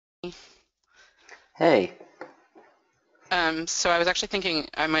Hey. So I was actually thinking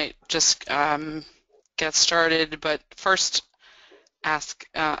I might just get started, but first ask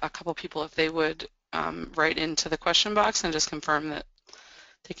a couple people if they would write into the question box and just confirm that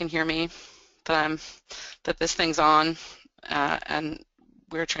they can hear me, that that this thing's on, and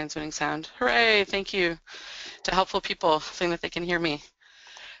we're transmitting sound. Hooray! Thank you to helpful people saying that they can hear me.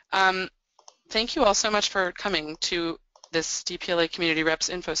 Um, Thank you all so much for coming to this DPLA Community Reps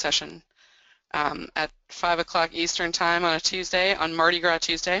info session at 5 o'clock Eastern Time on a Tuesday, on Mardi Gras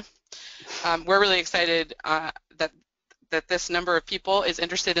Tuesday. We're really excited that this number of people is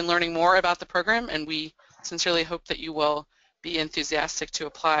interested in learning more about the program, and we sincerely hope that you will be enthusiastic to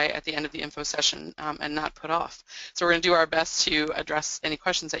apply at the end of the info session and not put off. So we're going to do our best to address any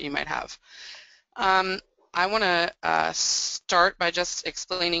questions that you might have. I want to start by just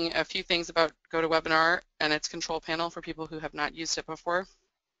explaining a few things about GoToWebinar and its control panel for people who have not used it before.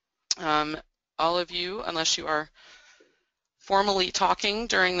 All of you, unless you are formally talking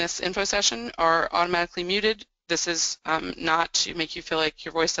during this info session, are automatically muted. This is not to make you feel like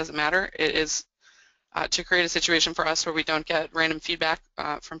your voice doesn't matter. It is to create a situation for us where we don't get random feedback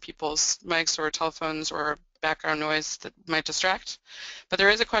from people's mics or telephones or background noise that might distract. But there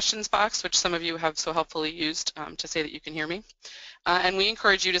is a questions box, which some of you have so helpfully used to say that you can hear me. And we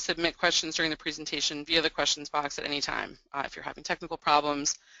encourage you to submit questions during the presentation via the questions box at any time. If you're having technical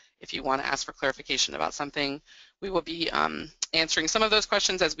problems, if you want to ask for clarification about something, we will be answering some of those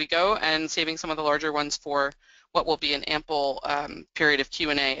questions as we go and saving some of the larger ones for what will be an ample period of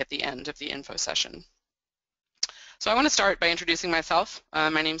Q&A at the end of the info session. So I want to start by introducing myself.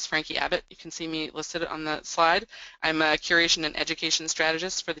 My name is Frankie Abbott. You can see me listed on the slide. I'm a curation and education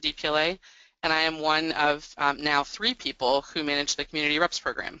strategist for the DPLA, and I am one of now 3 people who manage the Community Reps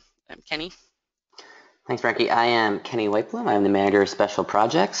program. I'm Kenny. Thanks, Frankie. I am Kenny Whitebloom. I'm the manager of special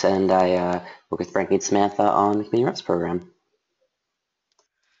projects, and I work with Frankie and Samantha on the Community Reps program.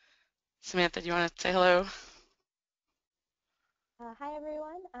 Samantha, do you want to say hello? Hi,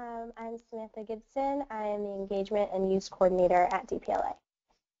 everyone. I'm Samantha Gibson. I am the engagement and use coordinator at DPLA.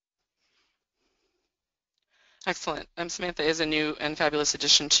 Excellent. Samantha is a new and fabulous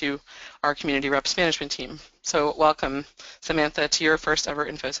addition to our Community Reps management team. So welcome, Samantha, to your first ever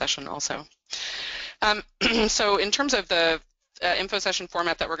info session also. So in terms of the info session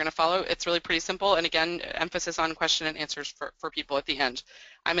format that we're going to follow, it's really pretty simple. And again, emphasis on question and answers for people at the end.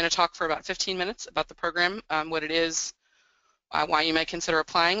 I'm going to talk for about 15 minutes about the program, what it is, why you might consider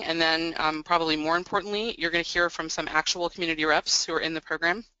applying, and then probably more importantly, you're going to hear from some actual community reps who are in the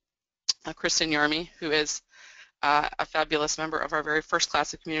program. Kristen Yarmy, who is a fabulous member of our very first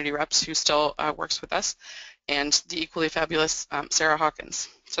class of community reps who still works with us, and the equally fabulous Sarah Hawkins.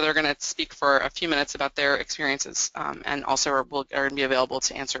 So they're going to speak for a few minutes about their experiences and also are going to be available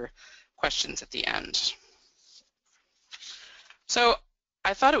to answer questions at the end. So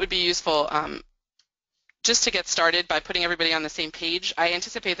I thought it would be useful just to get started by putting everybody on the same page. I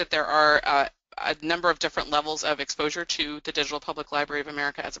anticipate that there are a number of different levels of exposure to the Digital Public Library of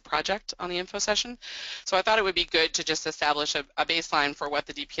America as a project on the info session. So I thought it would be good to just establish a baseline for what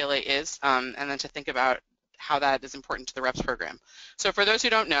the DPLA is and then to think about how that is important to the REPS program. So for those who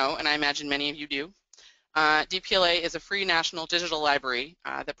don't know, and I imagine many of you do, DPLA is a free national digital library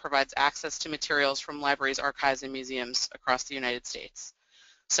that provides access to materials from libraries, archives, and museums across the United States.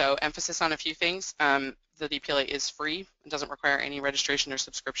 So emphasis on a few things. The DPLA is free and doesn't require any registration or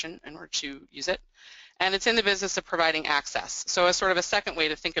subscription in order to use it. And it's in the business of providing access. So a sort of a second way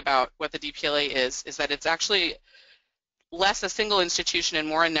to think about what the DPLA is that it's actually less a single institution and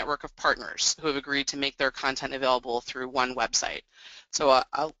more a network of partners who have agreed to make their content available through one website. So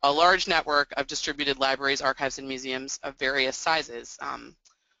a large network of distributed libraries, archives, and museums of various sizes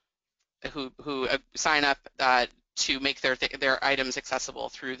who sign up to make their items accessible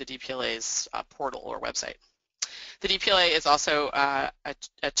through the DPLA's portal or website. The DPLA is also a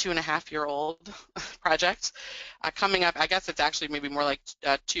 2.5-year-old project. Coming up, I guess it's actually maybe more like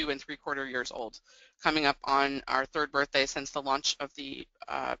 2 3/4 years old, coming up on our 3rd birthday since the launch of the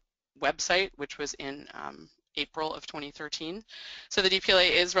website, which was in April of 2013. So the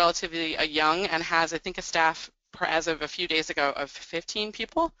DPLA is relatively young and has, I think, a staff as of a few days ago of 15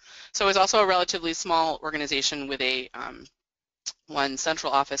 people. So it's also a relatively small organization with a one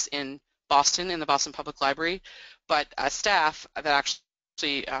central office in Boston in the Boston Public Library, but a staff that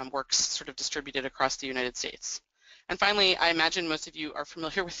actually works sort of distributed across the United States. And finally, I imagine most of you are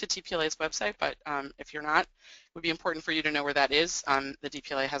familiar with the DPLA's website, but if you're not, it would be important for you to know where that is. The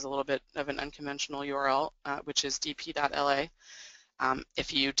DPLA has a little bit of an unconventional URL, which is dp.la.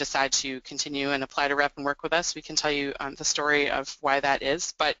 If you decide to continue and apply to rep and work with us, we can tell you the story of why that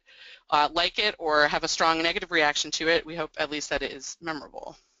is. But like it or have a strong negative reaction to it, we hope at least that it is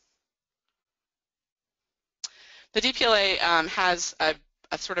memorable. The DPLA has a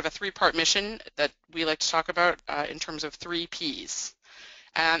sort of a three-part mission that we like to talk about in terms of 3 Ps.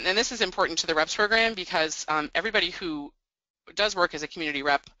 And this is important to the REPS program because everybody who does work as a community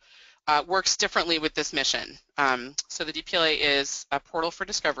rep works differently with this mission. So the DPLA is a portal for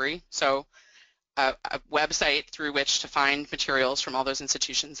discovery, so a website through which to find materials from all those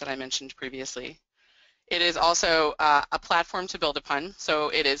institutions that I mentioned previously. It is also a platform to build upon, so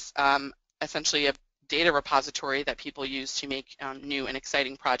it is essentially a data repository that people use to make new and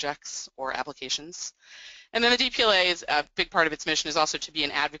exciting projects or applications. And then the DPLA is a big part of its mission is also to be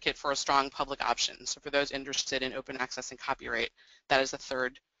an advocate for a strong public option. So for those interested in open access and copyright, that is the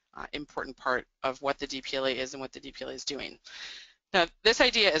third important part of what the DPLA is and what the DPLA is doing. Now, this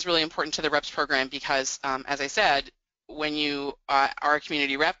idea is really important to the REPS program because, as I said, when you are a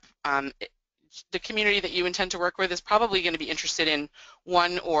community rep, the community that you intend to work with is probably going to be interested in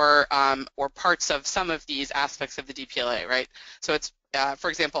one or parts of some of these aspects of the DPLA, right? So it's, for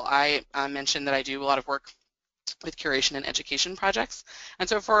example, I mentioned that I do a lot of work with curation and education projects. And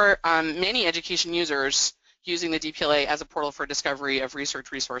so for many education users, using the DPLA as a portal for discovery of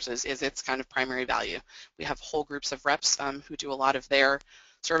research resources is its kind of primary value. We have whole groups of reps who do a lot of their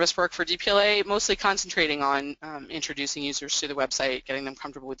service work for DPLA, mostly concentrating on introducing users to the website, getting them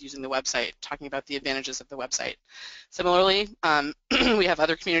comfortable with using the website, talking about the advantages of the website. Similarly, we have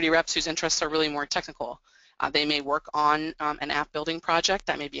other community reps whose interests are really more technical. They may work on an app building project,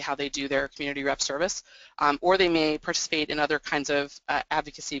 that may be how they do their community rep service, or they may participate in other kinds of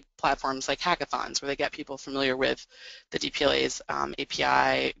advocacy platforms like hackathons where they get people familiar with the DPLA's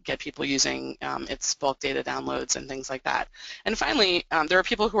API, get people using its bulk data downloads and things like that. And finally, there are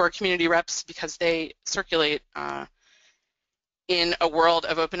people who are community reps because they circulate in a world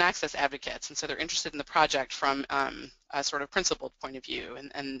of open access advocates, and so they're interested in the project from a sort of principled point of view,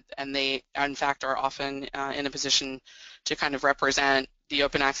 and they in fact are often in a position to kind of represent the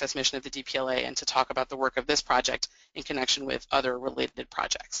open access mission of the DPLA and to talk about the work of this project in connection with other related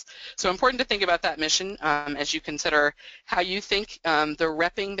projects. So important to think about that mission as you consider how you think the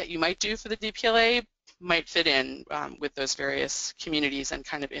repping that you might do for the DPLA might fit in with those various communities and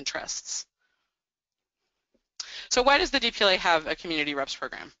kind of interests. So why does the DPLA have a community reps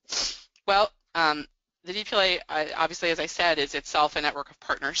program? Well, the DPLA, obviously, as I said, is itself a network of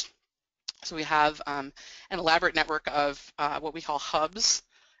partners. So we have an elaborate network of what we call hubs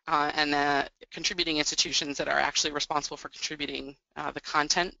and contributing institutions that are actually responsible for contributing the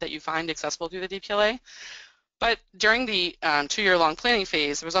content that you find accessible through the DPLA. But during the 2-year-long planning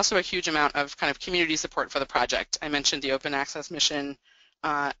phase, there was also a huge amount of kind of community support for the project. I mentioned the open access mission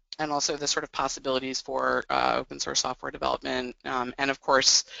and also the sort of possibilities for open source software development and of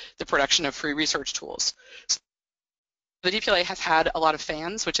course the production of free research tools. So the DPLA has had a lot of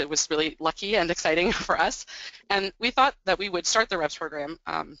fans, which it was really lucky and exciting for us, and we thought that we would start the REPS program.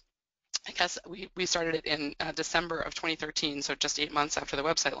 I guess we started it in December of 2013, so just 8 months after the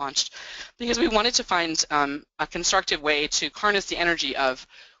website launched, because we wanted to find a constructive way to harness the energy of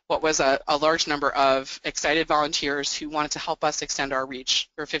what was a large number of excited volunteers who wanted to help us extend our reach.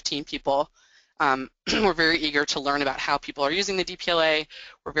 There were 15 people. We're very eager to learn about how people are using the DPLA.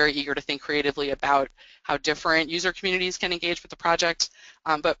 We're very eager to think creatively about how different user communities can engage with the project.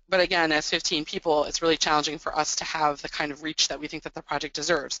 But again, as 15 people, it's really challenging for us to have the kind of reach that we think that the project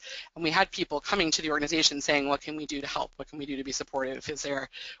deserves. And we had people coming to the organization saying, what can we do to help? What can we do to be supportive? Is there,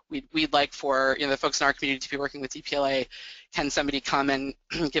 we'd like for the folks in our community to be working with DPLA. Can somebody come and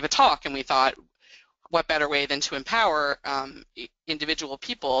give a talk? And we thought, what better way than to empower individual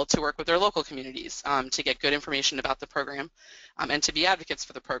people to work with their local communities to get good information about the program and to be advocates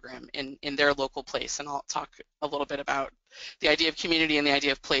for the program in their local place. And I'll talk a little bit about the idea of community and the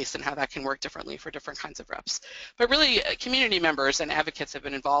idea of place and how that can work differently for different kinds of reps. But really, community members and advocates have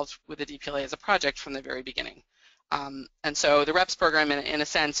been involved with the DPLA as a project from the very beginning. And so the REPS program, in a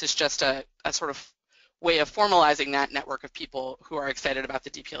sense, is just a sort of way of formalizing that network of people who are excited about the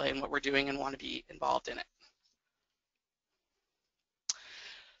DPLA and what we're doing and want to be involved in it.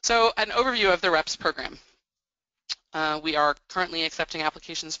 So an overview of the REPS program. We are currently accepting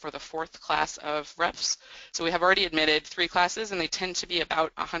applications for the 4th class of reps. So we have already admitted 3 classes, and they tend to be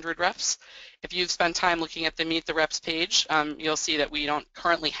about 100 reps. If you've spent time looking at the Meet the Reps page, you'll see that we don't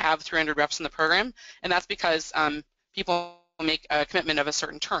currently have 300 reps in the program, and that's because people make a commitment of a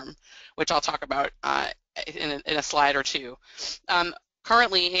certain term, which I'll talk about in a slide or two.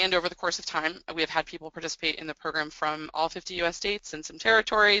 Currently and over the course of time, we have had people participate in the program from all 50 U.S. states and some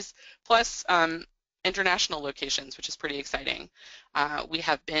territories, plus international locations, which is pretty exciting. We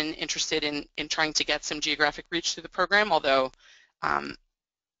have been interested in trying to get some geographic reach through the program, although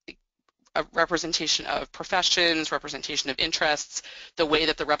a representation of professions, representation of interests, the way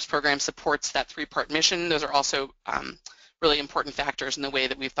that the REPS program supports that three-part mission, those are also really important factors in the way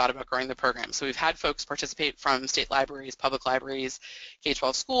that we've thought about growing the program. So we've had folks participate from state libraries, public libraries,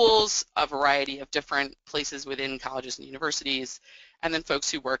 K-12 schools, a variety of different places within colleges and universities, and then folks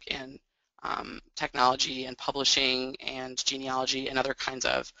who work in technology and publishing and genealogy and other kinds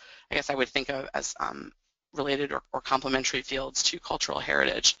of, I guess I would think of as related or complementary fields to cultural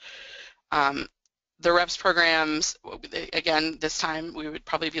heritage. The REPS programs, again, this time we would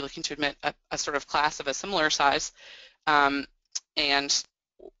probably be looking to admit a sort of class of a similar size. And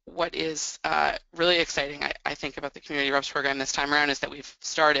what is really exciting, I think, about the Community Reps program this time around is that we've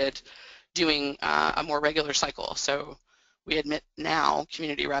started doing a more regular cycle. So we admit now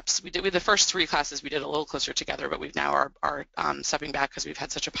Community Reps. We did with the first 3 classes, we did a little closer together, but we've now are stepping back because we've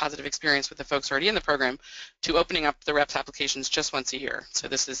had such a positive experience with the folks already in the program to opening up the REPS applications just once a year. So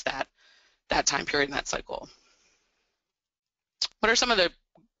this is that time period in that cycle. What are some of the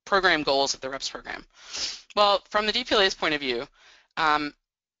program goals of the REPS program? Well, from the DPLA's point of view,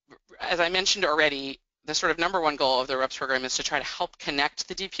 as I mentioned already, the sort of #1 goal of the REPS program is to try to help connect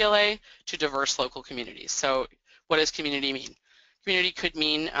the DPLA to diverse local communities. So what does community mean? Community could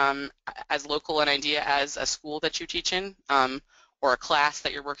mean as local an idea as a school that you teach in or a class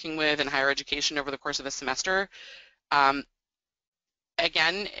that you're working with in higher education over the course of a semester.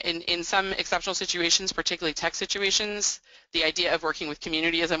 Again, in some exceptional situations, particularly tech situations, the idea of working with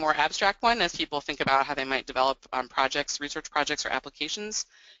community is a more abstract one as people think about how they might develop projects, research projects, or applications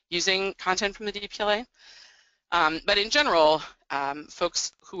using content from the DPLA. But in general,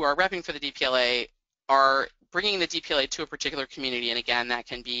 folks who are repping for the DPLA are bringing the DPLA to a particular community, and again, that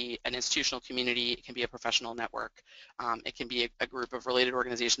can be an institutional community, it can be a professional network, it can be a group of related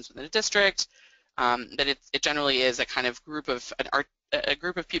organizations within a district, but it generally is a kind of group of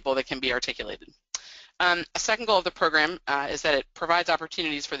people that can be articulated. A second goal of the program is that it provides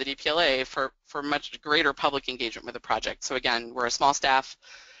opportunities for the DPLA for much greater public engagement with the project. So again, we're a small staff.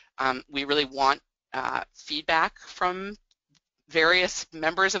 We really want feedback from various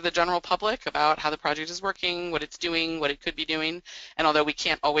members of the general public about how the project is working, what it's doing, what it could be doing, and although we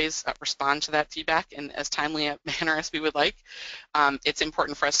can't always respond to that feedback in as timely a manner as we would like, it's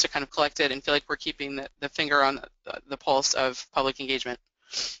important for us to kind of collect it and feel like we're keeping the finger on the pulse of public engagement.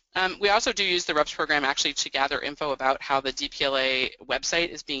 We also do use the REPS program actually to gather info about how the DPLA website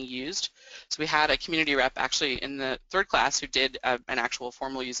is being used. So we had a community rep actually in the 3rd class who did an actual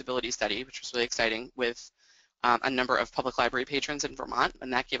formal usability study, which was really exciting, with a number of public library patrons in Vermont,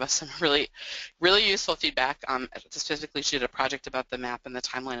 and that gave us some really useful feedback. Specifically, she did a project about the map and the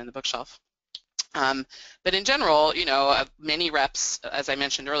timeline in the bookshelf. But in general, you know, many reps, as I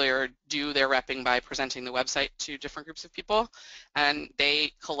mentioned earlier, do their repping by presenting the website to different groups of people, and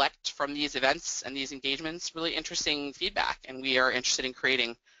they collect from these events and these engagements really interesting feedback, and we are interested in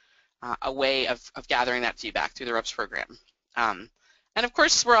creating a way of gathering that feedback through the REPS program. And of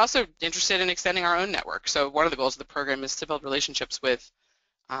course, we're also interested in extending our own network. So one of the goals of the program is to build relationships with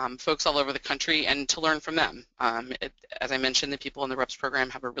folks all over the country and to learn from them. As I mentioned, the people in the REPS program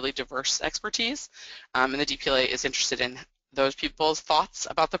have a really diverse expertise, and the DPLA is interested in those people's thoughts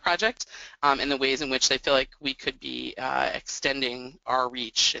about the project and the ways in which they feel like we could be extending our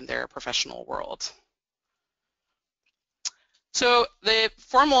reach in their professional world. So the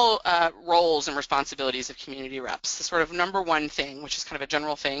formal roles and responsibilities of community reps, the sort of #1 thing, which is kind of a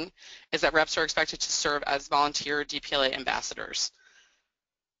general thing, is that reps are expected to serve as volunteer DPLA ambassadors.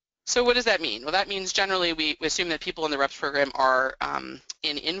 So what does that mean? Well, that means generally we assume that people in the REPS program are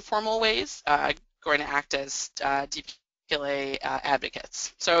in informal ways going to act as DPLA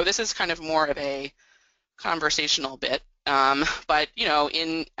advocates. So this is kind of more of a conversational bit, but you know,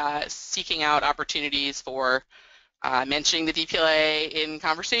 in seeking out opportunities for mentioning the DPLA in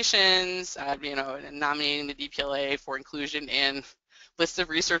conversations, you know, and nominating the DPLA for inclusion in lists of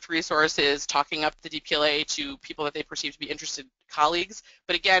research resources, talking up the DPLA to people that they perceive to be interested colleagues,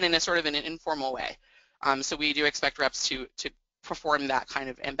 but again, in a sort of an informal way. So we do expect reps to perform that kind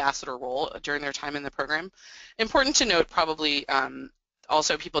of ambassador role during their time in the program. Important to note probably,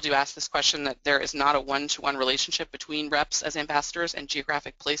 also people do ask this question, that there is not a one-to-one relationship between reps as ambassadors and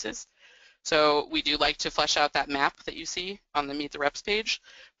geographic places. So we do like to flesh out that map that you see on the Meet the Reps page,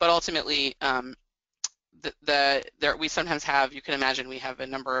 but ultimately we sometimes have, you can imagine, we have a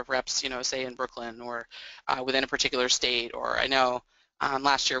number of reps, you know, say in Brooklyn or within a particular state, or I know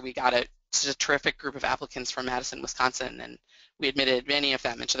Last year we got just a terrific group of applicants from Madison, Wisconsin, and we admitted many of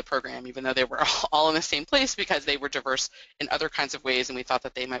them into the program, even though they were all in the same place, because they were diverse in other kinds of ways, and we thought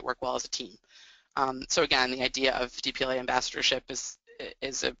that they might work well as a team. So again, the idea of DPLA ambassadorship is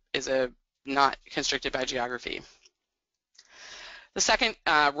not constricted by geography. The second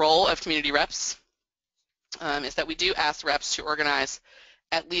role of community reps is that we do ask reps to organize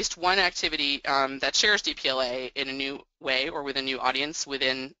at least one activity that shares DPLA in a new way or with a new audience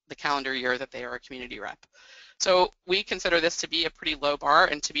within the calendar year that they are a community rep. So we consider this to be a pretty low bar,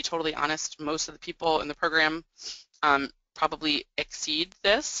 and to be totally honest, most of the people in the program probably exceed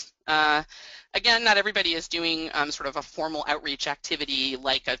this. Again, not everybody is doing sort of a formal outreach activity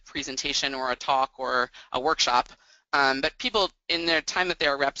like a presentation or a talk or a workshop, but people in their time that they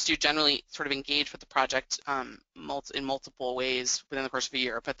are reps do generally sort of engage with the project in multiple ways within the course of a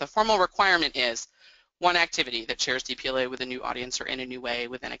year. But the formal requirement is one activity that shares DPLA with a new audience or in a new way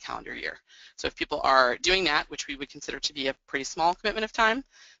within a calendar year. So if people are doing that, which we would consider to be a pretty small commitment of time,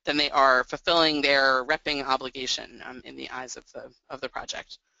 then they are fulfilling their repping obligation in the eyes of the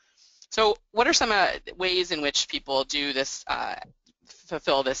project. So what are some ways in which people do this,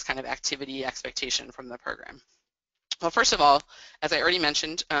 fulfill this kind of activity expectation from the program? Well, first of all, as I already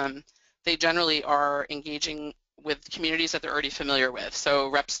mentioned, they generally are engaging with communities that they're already familiar with. So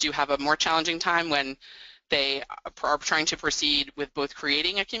reps do have a more challenging time when they are trying to proceed with both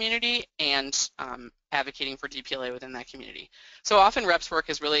creating a community and advocating for DPLA within that community. So often reps work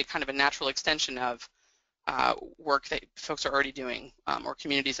is really kind of a natural extension of work that folks are already doing or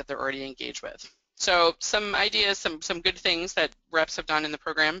communities that they're already engaged with. So some ideas, some good things that reps have done in the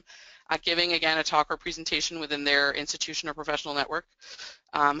program: giving, again, a talk or presentation within their institution or professional network,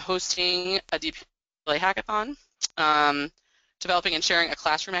 hosting a DPLA hackathon, developing and sharing a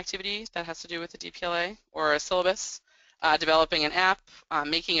classroom activity that has to do with the DPLA or a syllabus, developing an app,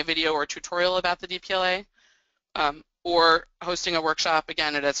 making a video or tutorial about the DPLA, or hosting a workshop,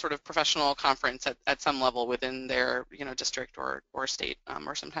 again, at a sort of professional conference at some level within their district or state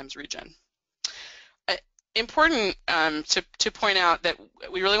or sometimes region. Important to point out that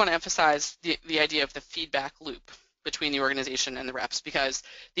we really want to emphasize the idea of the feedback loop between the organization and the reps, because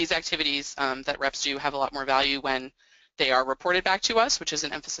these activities that reps do have a lot more value when they are reported back to us, which is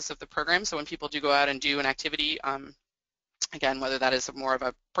an emphasis of the program. So when people do go out and do an activity, again, whether that is more of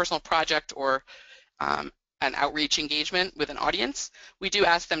a personal project or an outreach engagement with an audience, we do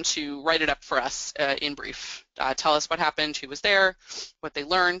ask them to write it up for us in brief. Tell us what happened, who was there, what they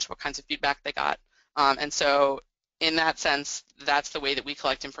learned, what kinds of feedback they got. And so in that sense, that's the way that we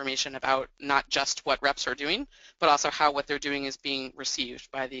collect information about not just what reps are doing, but also how what they're doing is being received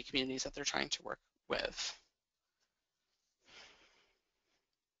by the communities that they're trying to work with.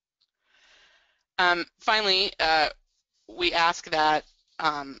 Finally, we ask that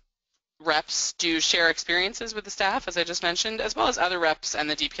reps do share experiences with the staff, as I just mentioned, as well as other reps and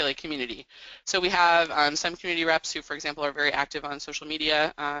the DPLA community. So we have some community reps who, for example, are very active on social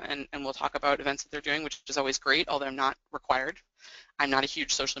media and will talk about events that they're doing, which is always great, although not required. I'm not a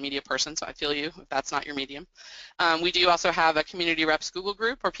huge social media person, so I feel you if that's not your medium. We do also have a community reps Google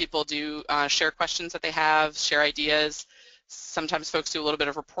group where people do share questions that they have, share ideas. Sometimes folks do a little bit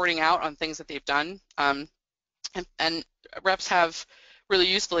of reporting out on things that they've done. And reps have really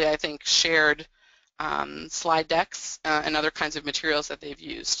usefully, I think, shared slide decks and other kinds of materials that they've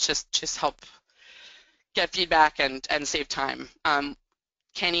used just help get feedback and save time.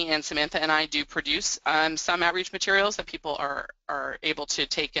 Kenny and Samantha and I do produce some outreach materials that people are able to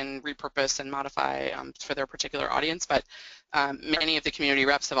take and repurpose and modify for their particular audience, but many of the community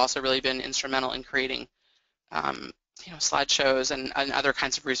reps have also really been instrumental in creating slideshows and other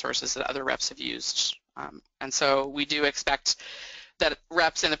kinds of resources that other reps have used. And so we do expect that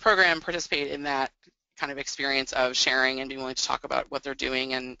reps in the program participate in that kind of experience of sharing and being willing to talk about what they're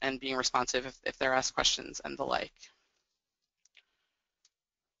doing and being responsive if they're asked questions and the like.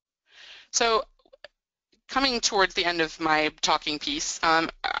 So coming towards the end of my talking piece,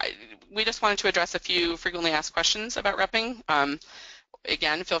 we just wanted to address a few frequently asked questions about repping.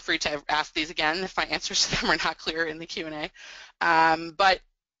 Again, feel free to ask these again if my answers to them are not clear in the Q&A. But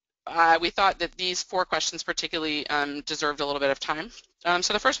we thought that these 4 questions particularly deserved a little bit of time.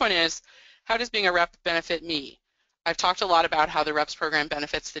 So the first one is, how does being a rep benefit me? I've talked a lot about how the reps program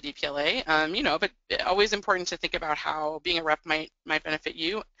benefits the DPLA, but always important to think about how being a rep might benefit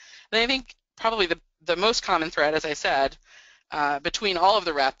you. And I think probably the most common thread, as I said, between all of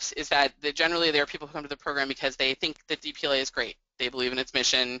the reps is that generally there are people who come to the program because they think that DPLA is great. They believe in its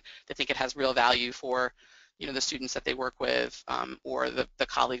mission. They think it has real value for the students that they work with or the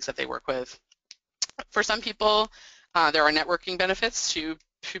colleagues that they work with. For some people, There are networking benefits to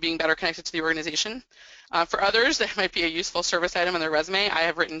being better connected to the organization. For others, that might be a useful service item on their resume. I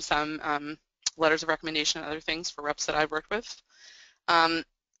have written some letters of recommendation and other things for reps that I've worked with.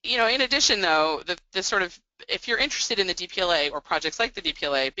 In addition, though, the sort of, if you're interested in the DPLA or projects like the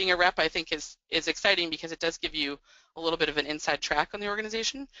DPLA, being a rep, I think, is exciting because it does give you a little bit of an inside track on the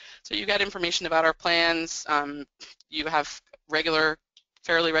organization. So you got information about our plans. You have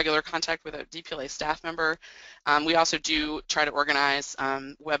fairly regular contact with a DPLA staff member. We also do try to organize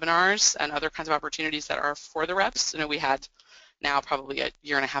webinars and other kinds of opportunities that are for the reps. We had now probably a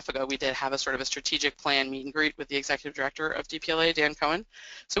year and a half ago, we did have a sort of a strategic plan meet and greet with the executive director of DPLA, Dan Cohen.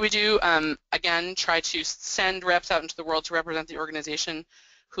 So we do, again, try to send reps out into the world to represent the organization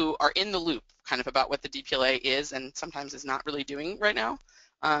who are in the loop kind of about what the DPLA is and sometimes is not really doing right now.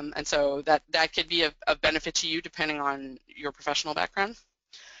 And so that could be of benefit to you depending on your professional background.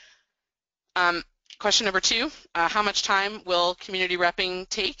 Question number 2, how much time will community repping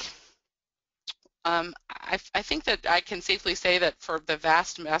take? I think that I can safely say that for the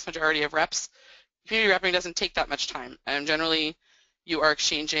vast majority of reps, community repping doesn't take that much time. Generally, you are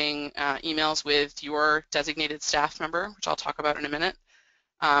exchanging emails with your designated staff member, which I'll talk about in a minute.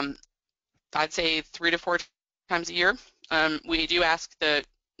 I'd say 3 to 4 times a year. We do ask the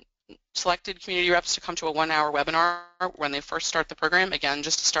selected community reps to come to a 1-hour webinar when they first start the program, again,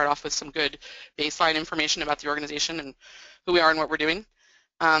 just to start off with some good baseline information about the organization and who we are and what we're doing.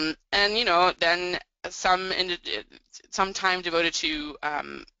 And then some time devoted to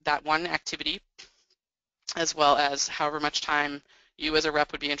that one activity, as well as however much time you as a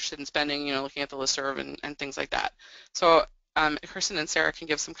rep would be interested in spending, looking at the listserv and things like that. So Kirsten and Sarah can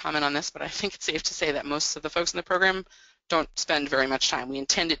give some comment on this, but I think it's safe to say that most of the folks in the program don't spend very much time. We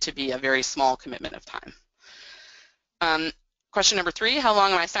intend it to be a very small commitment of time. Question number 3, how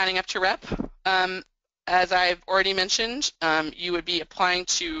long am I signing up to rep? As I've already mentioned, you would be applying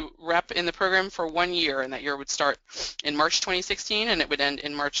to rep in the program for 1 year, and that year would start in March 2016 and it would end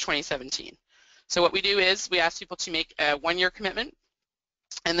in March 2017. So what we do is we ask people to make a 1-year commitment,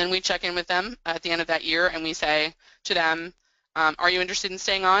 and then we check in with them at the end of that year and we say to them, are you interested in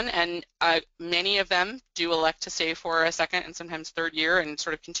staying on? And many of them do elect to stay for a 2nd and sometimes 3rd year and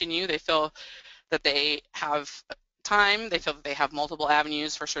sort of continue. They feel that they have time, they feel that they have multiple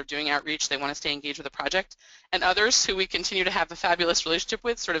avenues for sort of doing outreach, they want to stay engaged with the project. And others who we continue to have a fabulous relationship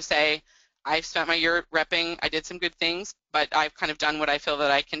with sort of say, I've spent my year repping, I did some good things, but I've kind of done what I feel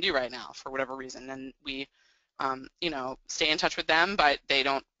that I can do right now for whatever reason. And we stay in touch with them, but they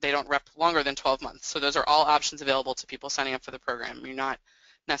don't rep longer than 12 months. So those are all options available to people signing up for the program. You're not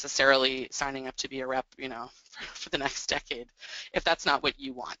necessarily signing up to be a rep, for the next decade, if that's not what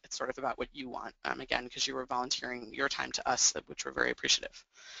you want. It's sort of about what you want, again, because you were volunteering your time to us, which we're very appreciative.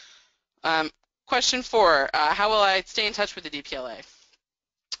 Question 4, how will I stay in touch with the DPLA?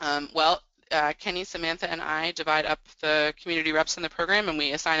 Kenny, Samantha, and I divide up the community reps in the program and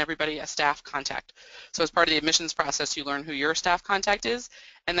we assign everybody a staff contact. So as part of the admissions process, you learn who your staff contact is,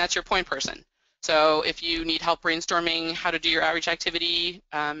 and that's your point person. So if you need help brainstorming how to do your outreach activity,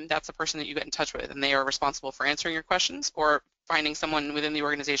 that's the person that you get in touch with, and they are responsible for answering your questions or finding someone within the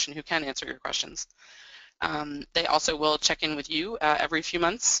organization who can answer your questions. They also will check in with you every few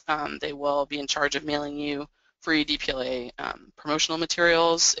months. They will be in charge of mailing you free DPLA promotional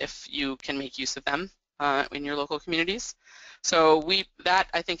materials if you can make use of them in your local communities. So that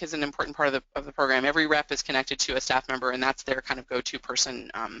I think is an important part of the program. Every rep is connected to a staff member, and that's their kind of go-to person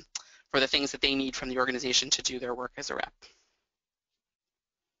for the things that they need from the organization to do their work as a rep.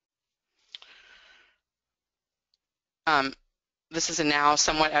 This is a now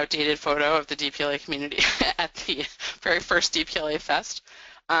somewhat outdated photo of the DPLA community at the very first DPLA Fest.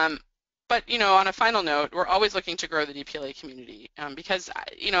 But, on a final note, we're always looking to grow the DPLA community because,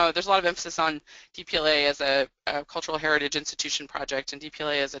 there's a lot of emphasis on DPLA as a cultural heritage institution project and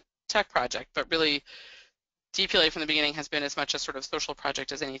DPLA as a tech project, but really DPLA from the beginning has been as much a sort of social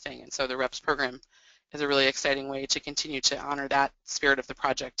project as anything, and so the REPS program is a really exciting way to continue to honor that spirit of the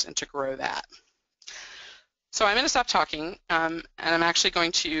project and to grow that. So I'm going to stop talking, and I'm actually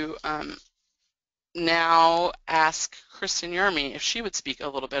going to now ask Kristen Yermy if she would speak a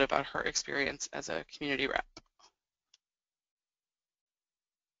little bit about her experience as a community rep.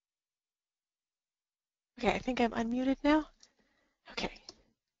 Okay, I think I'm unmuted now. Okay.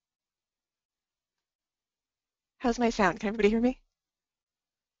 How's my sound? Can everybody hear me?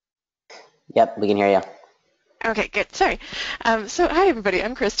 Yep, we can hear you. Okay, good. Sorry. So hi, everybody.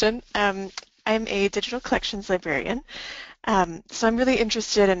 I'm Kristen. I'm a digital collections librarian. So I'm really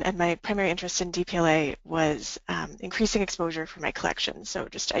interested in, and my primary interest in DPLA was increasing exposure for my collection. So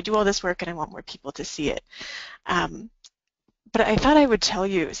just I do all this work and I want more people to see it. But I thought I would tell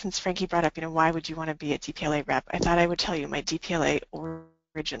you, since Frankie brought up, why would you want to be a DPLA rep? I thought I would tell you my DPLA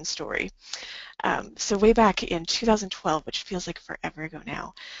origin story. So way back in 2012, which feels like forever ago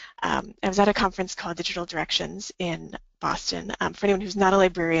now, I was at a conference called Digital Directions in Boston. For anyone who's not a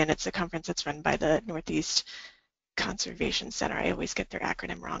librarian, it's a conference that's run by the Northeast Conservation Center. I always get their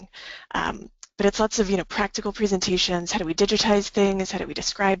acronym wrong. But it's lots of practical presentations. How do we digitize things? How do we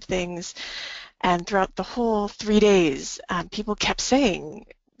describe things? And throughout the whole 3 days, people kept saying,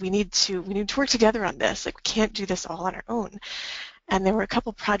 we need to work together on this. Like, we can't do this all on our own. And there were a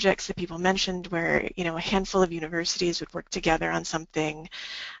couple projects that people mentioned where, a handful of universities would work together on something,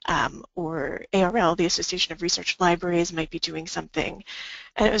 or ARL, the Association of Research Libraries, might be doing something.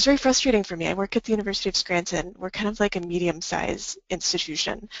 And it was very frustrating for me. I work at the University of Scranton. We're kind of like a medium-sized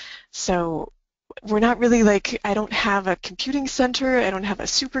institution. So we're not really I don't have a computing center. I don't have a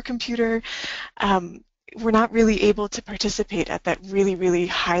supercomputer. We're not really able to participate at that really, really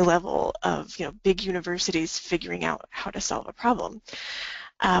high level of, big universities figuring out how to solve a problem.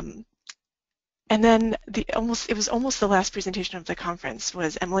 And then it was almost the last presentation of the conference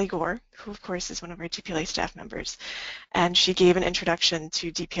was Emily Gore, who of course is one of our DPLA staff members, and she gave an introduction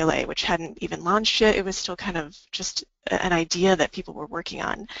to DPLA, which hadn't even launched yet. It was still kind of just an idea that people were working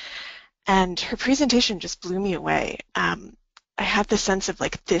on. And her presentation just blew me away. I had the sense of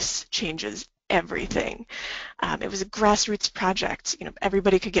this changes everything. It was a grassroots project.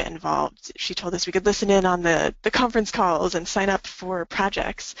 Everybody could get involved. She told us we could listen in on the conference calls and sign up for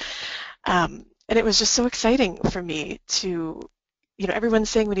projects. And it was just so exciting for me to, everyone's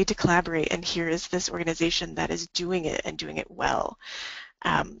saying we need to collaborate, and here is this organization that is doing it and doing it well.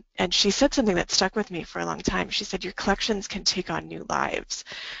 And she said something that stuck with me for a long time. She said, your collections can take on new lives.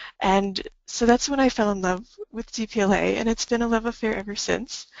 And so that's when I fell in love with DPLA, and it's been a love affair ever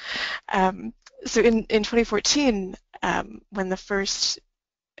since. So in 2014, when the first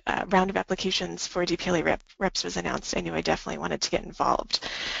round of applications for DPLA reps was announced, I knew I definitely wanted to get involved.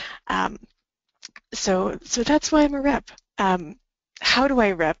 So that's why I'm a rep. How do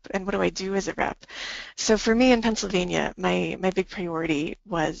I rep, and what do I do as a rep? So for me in Pennsylvania, my big priority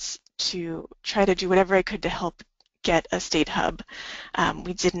was to try to do whatever I could to help get a state hub.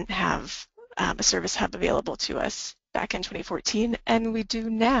 We didn't have a service hub available to us back in 2014, and we do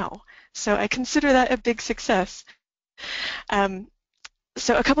now. So I consider that a big success.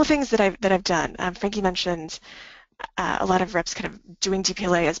 So a couple things that I've done. Frankie mentioned a lot of reps kind of doing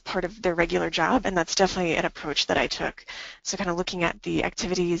DPLA as part of their regular job, and that's definitely an approach that I took. So kind of looking at the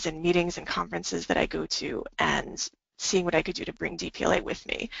activities and meetings and conferences that I go to and seeing what I could do to bring DPLA with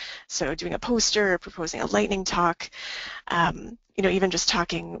me. So doing a poster, proposing a lightning talk, even just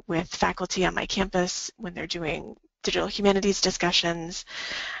talking with faculty on my campus when they're doing digital humanities discussions.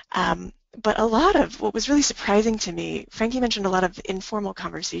 But a lot of what was really surprising to me, Frankie mentioned a lot of informal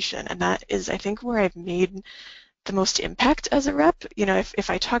conversation, and that is, I think, where I've made the most impact as a rep. If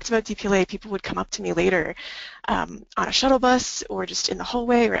I talked about DPLA, people would come up to me later on a shuttle bus or just in the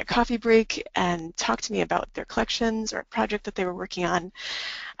hallway or at coffee break and talk to me about their collections or a project that they were working on.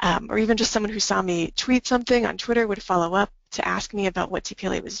 Or even just someone who saw me tweet something on Twitter would follow up to ask me about what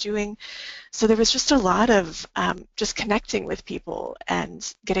DPLA was doing. So there was just a lot of just connecting with people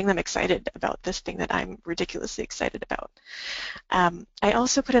and getting them excited about this thing that I'm ridiculously excited about. I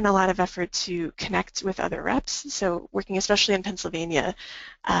also put in a lot of effort to connect with other reps, so working especially in Pennsylvania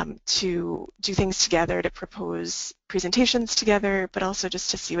to do things together, to propose presentations together, but also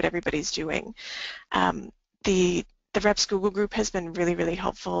just to see what everybody's doing. The Reps Google group has been really, really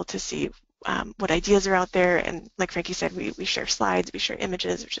helpful to see what ideas are out there, and like Frankie said, we share slides, we share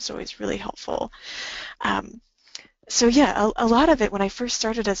images, which is always really helpful. So yeah, a lot of it, when I first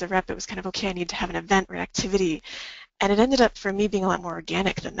started as a rep, it was kind of, okay, I need to have an event or an activity, and it ended up for me being a lot more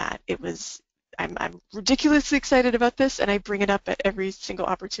organic than that. It was, I'm ridiculously excited about this, and I bring it up at every single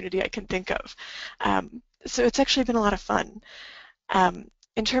opportunity I can think of. So it's actually been a lot of fun.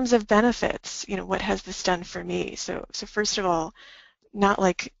 In terms of benefits, what has this done for me? So first of all, not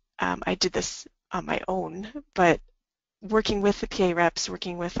like I did this on my own, but working with the PA reps,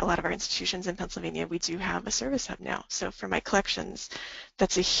 working with a lot of our institutions in Pennsylvania, we do have a service hub now. So for my collections,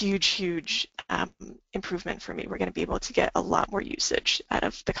 that's a huge, huge improvement for me. We're going to be able to get a lot more usage out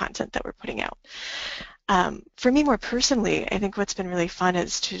of the content that we're putting out. For me more personally, I think what's been really fun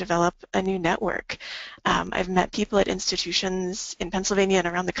is to develop a new network. I've met people at institutions in Pennsylvania and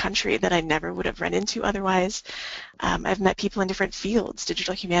around the country that I never would have run into otherwise. I've met people in different fields,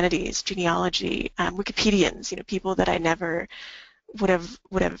 digital humanities, genealogy, Wikipedians, people that I never would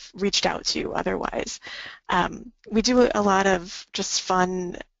have reached out to otherwise. We do a lot of just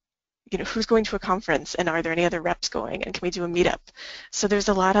fun, who's going to a conference and are there any other reps going and can we do a meetup? So there's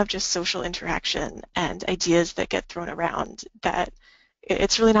a lot of just social interaction and ideas that get thrown around that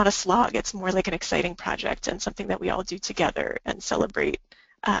it's really not a slog. It's more like an exciting project and something that we all do together and celebrate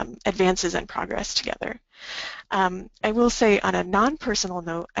advances and progress together. I will say on a non-personal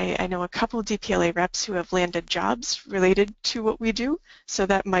note, I know a couple DPLA reps who have landed jobs related to what we do, so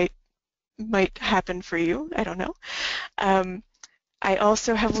that might happen for you. I don't know. I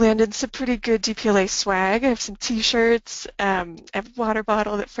also have landed some pretty good DPLA swag. I have some t-shirts, I have a water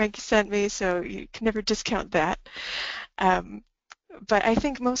bottle that Frankie sent me, so you can never discount that. But I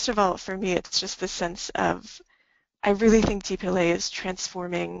think most of all for me, it's just the sense of, I really think DPLA is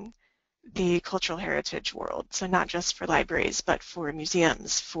transforming the cultural heritage world. So not just for libraries, but for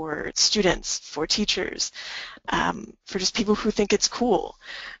museums, for students, for teachers, for just people who think it's cool.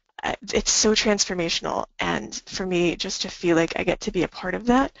 It's so transformational, and for me, just to feel like I get to be a part of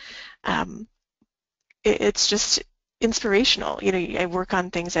that, it's just inspirational. I work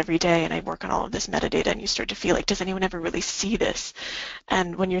on things every day, and I work on all of this metadata, and you start to feel like, does anyone ever really see this?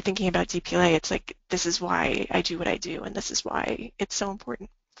 And when you're thinking about DPLA, it's like, this is why I do what I do, and this is why it's so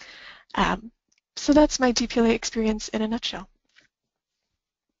important. So that's my DPLA experience in a nutshell.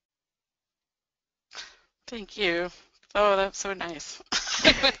 Thank you. Oh, that's so nice.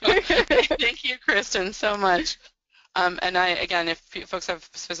 Thank you, Kristen, so much. And again, if folks have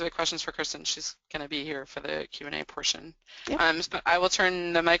specific questions for Kristen, she's going to be here for the Q&A portion. Yep. But I will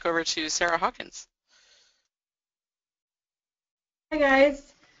turn the mic over to Sarah Hawkins. Hi,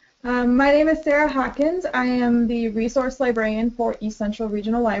 guys. My name is Sarah Hawkins. I am the resource librarian for East Central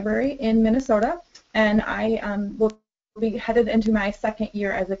Regional Library in Minnesota, and I will be headed into my second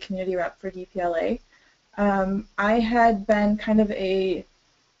year as a community rep for DPLA. I had been kind of a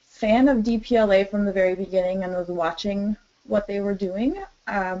fan of DPLA from the very beginning and was watching what they were doing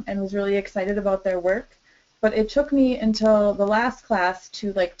and was really excited about their work. But it took me until the last class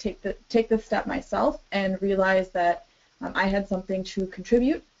to take the step myself and realize that I had something to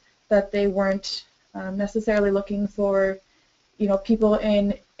contribute, that they weren't necessarily looking for, people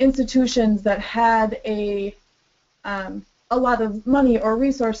in institutions that had a lot of money or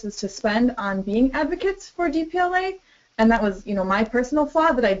resources to spend on being advocates for DPLA. And that was, my personal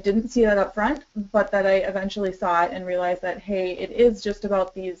flaw, that I didn't see that up front, but that I eventually saw it and realized that, hey, it is just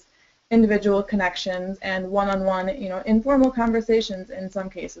about these individual connections and one-on-one, informal conversations in some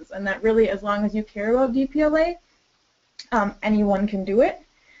cases. And that really, as long as you care about DPLA, anyone can do it.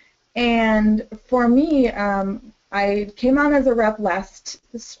 And for me, I came on as a rep last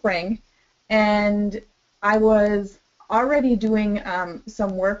spring, and I was already doing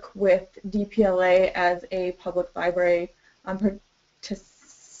some work with DPLA as a public library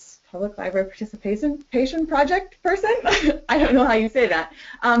participation project person. I don't know how you say that,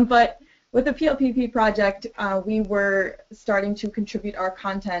 but with the PLPP project, we were starting to contribute our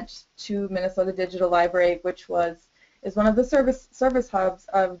content to Minnesota Digital Library, which is one of the service hubs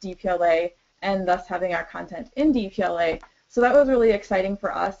of DPLA, and thus having our content in DPLA. So that was really exciting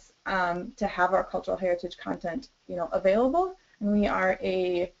for us to have our cultural heritage content, available. And we are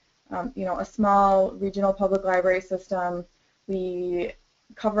a small regional public library system. We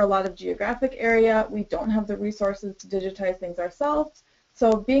cover a lot of geographic area. We don't have the resources to digitize things ourselves.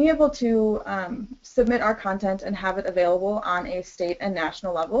 So being able to submit our content and have it available on a state and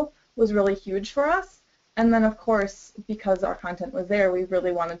national level was really huge for us. And then, of course, because our content was there, we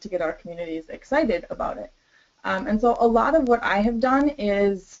really wanted to get our communities excited about it. And so a lot of what I have done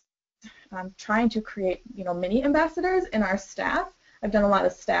is trying to create, mini ambassadors in our staff. I've done a lot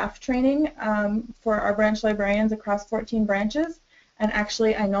of staff training for our branch librarians across 14 branches. And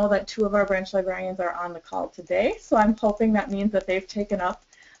actually, I know that 2 of our branch librarians are on the call today, so I'm hoping that means that they've taken up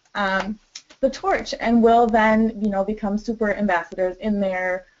the torch and will then, become super ambassadors in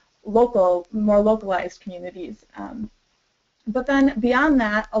their local, more localized communities. But then beyond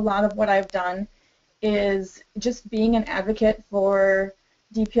that, a lot of what I've done is just being an advocate for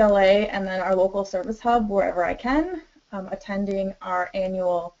DPLA and then our local service hub wherever I can, attending our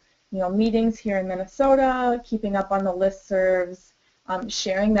annual meetings here in Minnesota, keeping up on the listservs,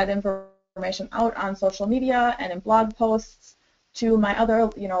 sharing that information out on social media and in blog posts to my other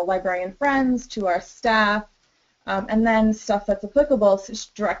librarian friends, to our staff, and then stuff that's applicable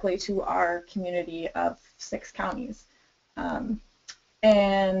directly to our community of 6 counties.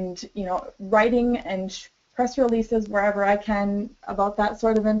 And, you know, writing and press releases wherever I can about that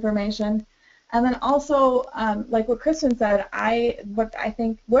sort of information. And then also, like what Kristen said, where I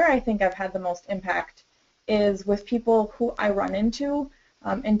think I've had the most impact is with people who I run into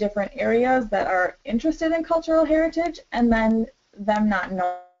in different areas that are interested in cultural heritage, and then them not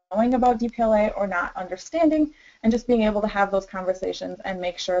knowing about DPLA or not understanding, and just being able to have those conversations and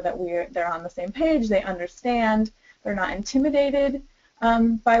make sure that they're on the same page, they understand, they're not intimidated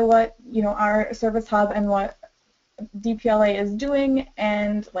by what, you know, our service hub and what DPLA is doing,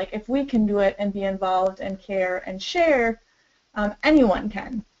 and like if we can do it and be involved and care and share, anyone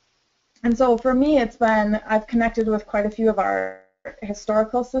can. And so for me, I've connected with quite a few of our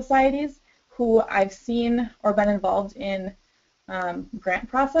historical societies who I've seen or been involved in grant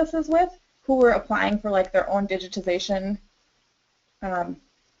processes with, who were applying for like their own digitization, to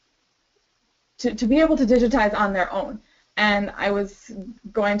be able to digitize on their own. And I was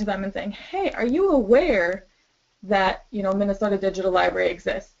going to them and saying, hey, are you aware that, you know, Minnesota Digital Library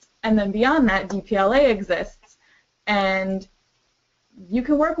exists? And then beyond that, DPLA exists, and you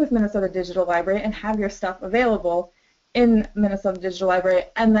can work with Minnesota Digital Library and have your stuff available in Minnesota Digital Library,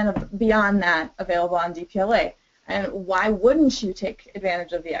 and then beyond that, available on DPLA. And why wouldn't you take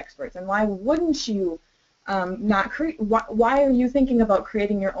advantage of the experts? And why wouldn't you why are you thinking about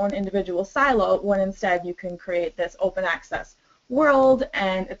creating your own individual silo when instead you can create this open access world?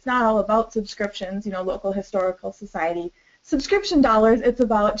 And it's not all about subscriptions, you know, local historical society subscription dollars. It's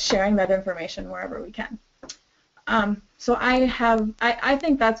about sharing that information wherever we can. So I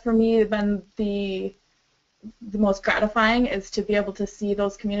think that's for me been the most gratifying, is to be able to see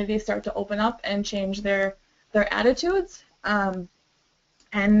those communities start to open up and change their attitudes.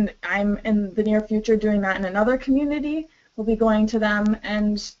 And I'm in the near future doing that in another community. We'll be going to them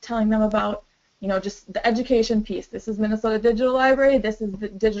and telling them about, you know, just the education piece. This is Minnesota Digital Library. This is the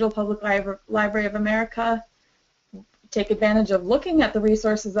Digital Public Library of America. Take advantage of looking at the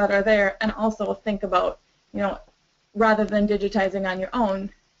resources that are there, and also think about, you know, rather than digitizing on your own,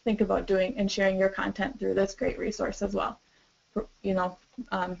 think about doing and sharing your content through this great resource as well. You know,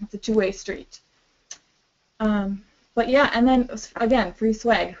 it's a two-way street. But yeah, and then again, free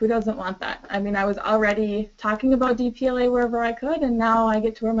swag. Who doesn't want that? I mean, I was already talking about DPLA wherever I could, and now I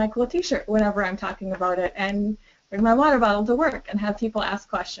get to wear my cool T-shirt whenever I'm talking about it, and bring my water bottle to work and have people ask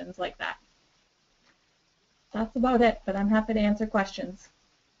questions like that. That's about it, but I'm happy to answer questions.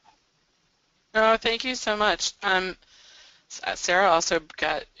 Oh, thank you so much. Sarah also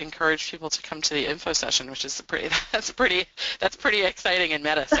encouraged people to come to the info session, which is that's pretty exciting and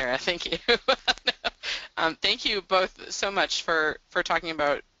meta, Sarah. Thank you. Thank you both so much for talking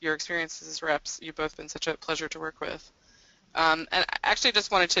about your experiences as reps. You've both been such a pleasure to work with. And I actually just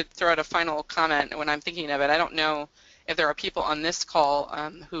wanted to throw out a final comment when I'm thinking of it. I don't know if there are people on this call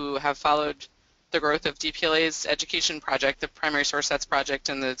who have followed the growth of DPLA's education project, the primary source sets project,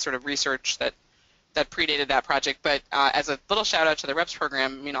 and the sort of research that predated that project. But as a little shout out to the REPS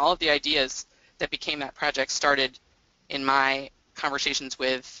program, I mean, all of the ideas that became that project started in my conversations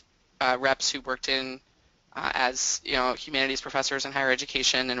with reps who worked in as, you know, humanities professors in higher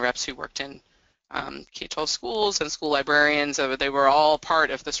education, and reps who worked in K-12 schools and school librarians. They were all part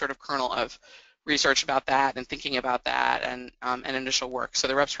of the sort of kernel of research about that and thinking about that and initial work. So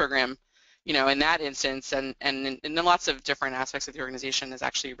the REPS program, you know, in that instance and in lots of different aspects of the organization has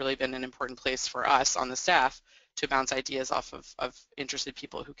actually really been an important place for us on the staff to bounce ideas off of interested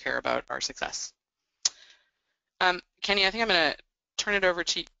people who care about our success. Kenny, I think I'm going to turn it over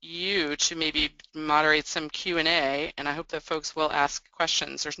to you to maybe moderate some Q&A, and I hope that folks will ask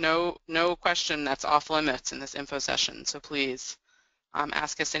questions. There's no question that's off limits in this info session, so please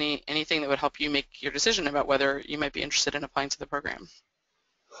ask us anything that would help you make your decision about whether you might be interested in applying to the program.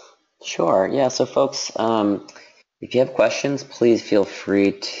 Sure. Yeah. So, folks, if you have questions, please feel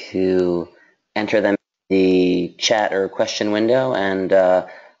free to enter them in the chat or question window, and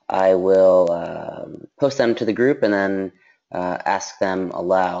I will post them to the group and then ask them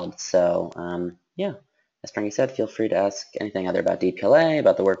aloud. So, yeah, as Frankie said, feel free to ask anything either about DPLA,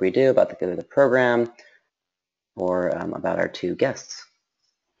 about the work we do, about the program, or about our two guests.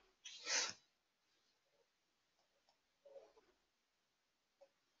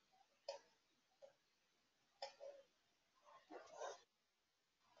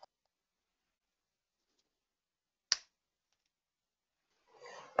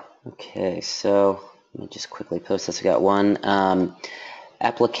 Okay, so let me just quickly post this. I got one.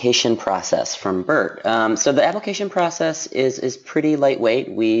 application process from Bert. So the application process is pretty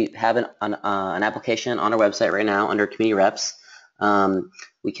lightweight. We have an application on our website right now under Community Reps.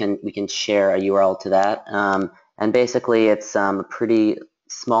 We can share a URL to that. And basically it's a pretty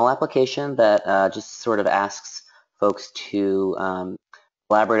small application that just sort of asks folks to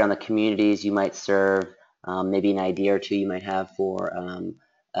collaborate on the communities you might serve, maybe an idea or two you might have for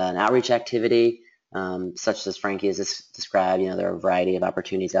an outreach activity. Such as Frankie has described, there are a variety of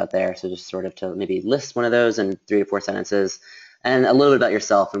opportunities out there. So just sort of to maybe list one of those in 3 to 4 sentences, and a little bit about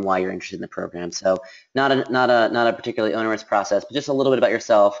yourself and why you're interested in the program. So not a particularly onerous process, but just a little bit about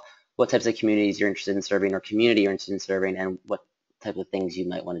yourself, what types of communities you're interested in serving, or community you're interested in serving, and what type of things you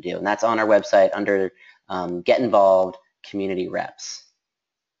might want to do. And that's on our website under Get Involved Community Reps.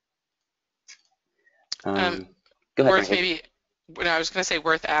 Go ahead, worth Frankie. maybe. I was going to say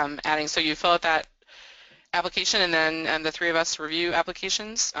worth adding. So you fill out that application, and then the 3 of us review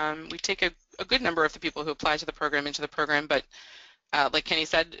applications. We take a good number of the people who apply to the program into the program, but like Kenny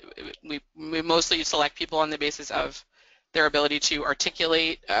said, we mostly select people on the basis of their ability to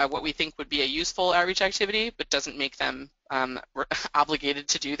articulate what we think would be a useful outreach activity, but doesn't make them obligated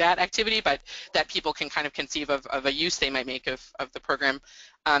to do that activity, but that people can kind of conceive of a use they might make of the program.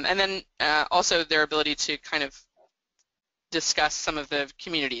 And then also their ability to kind of discuss some of the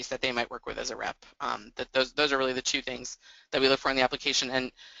communities that they might work with as a rep. Those are really the 2 things that we look for in the application.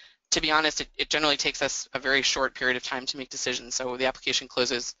 And to be honest, it generally takes us a very short period of time to make decisions. So the application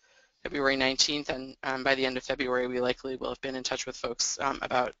closes February 19th, and by the end of February, we likely will have been in touch with folks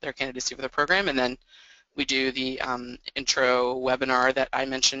about their candidacy for the program. And then we do the intro webinar that I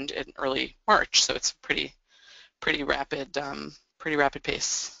mentioned in early March. So it's pretty rapid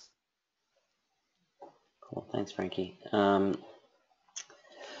pace. Cool, thanks, Frankie.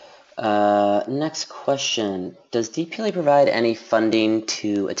 Next question. Does DPLA provide any funding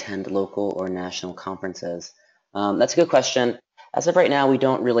to attend local or national conferences? That's a good question. As of right now, we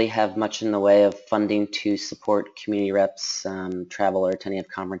don't really have much in the way of funding to support community reps, travel or attending of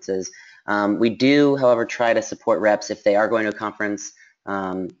conferences. We do, however, try to support reps if they are going to a conference,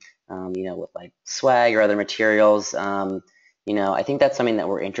 with like swag or other materials. I think that's something that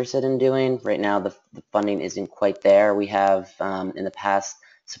we're interested in doing. Right now, the funding isn't quite there. We have, in the past,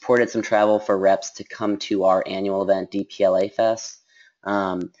 supported some travel for reps to come to our annual event, DPLA Fest,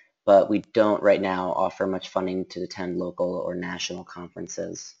 but we don't right now offer much funding to attend local or national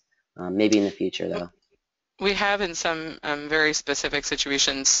conferences. Maybe in the future, though. We have, in some very specific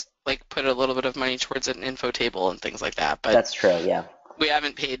situations, like put a little bit of money towards an info table and things like that. But that's true, yeah. We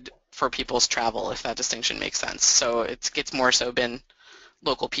haven't paid for people's travel, if that distinction makes sense. So it's more so been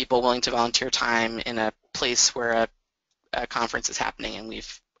local people willing to volunteer time in a place where a conference is happening, and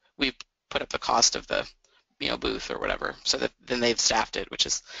we've put up the cost of the booth or whatever, so that then they've staffed it, which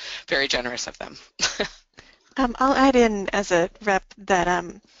is very generous of them. I'll add in as a rep that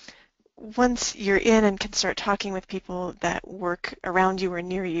once you're in and can start talking with people that work around you or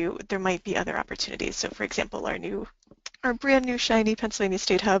near you, there might be other opportunities. So for example, our brand new shiny Pennsylvania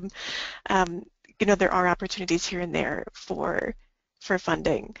State Hub, there are opportunities here and there for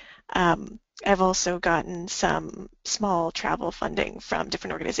funding. I've also gotten some small travel funding from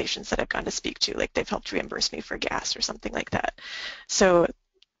different organizations that I've gone to speak to, like they've helped reimburse me for gas or something like that. So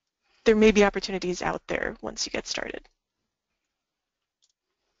there may be opportunities out there once you get started.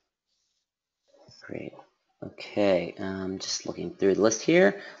 Great. Okay, just looking through the list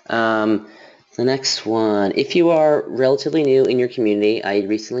here. The next one, if you are relatively new in your community, I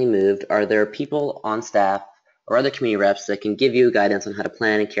recently moved, are there people on staff or other community reps that can give you guidance on how to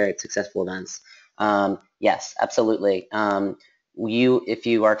plan and carry out successful events? Yes, absolutely. If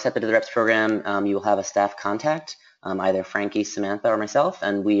you are accepted to the reps program, you will have a staff contact, either Frankie, Samantha, or myself,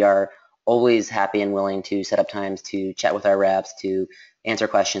 and we are always happy and willing to set up times to chat with our reps, to answer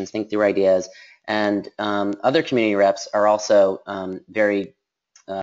questions, think through ideas. And other community reps are also very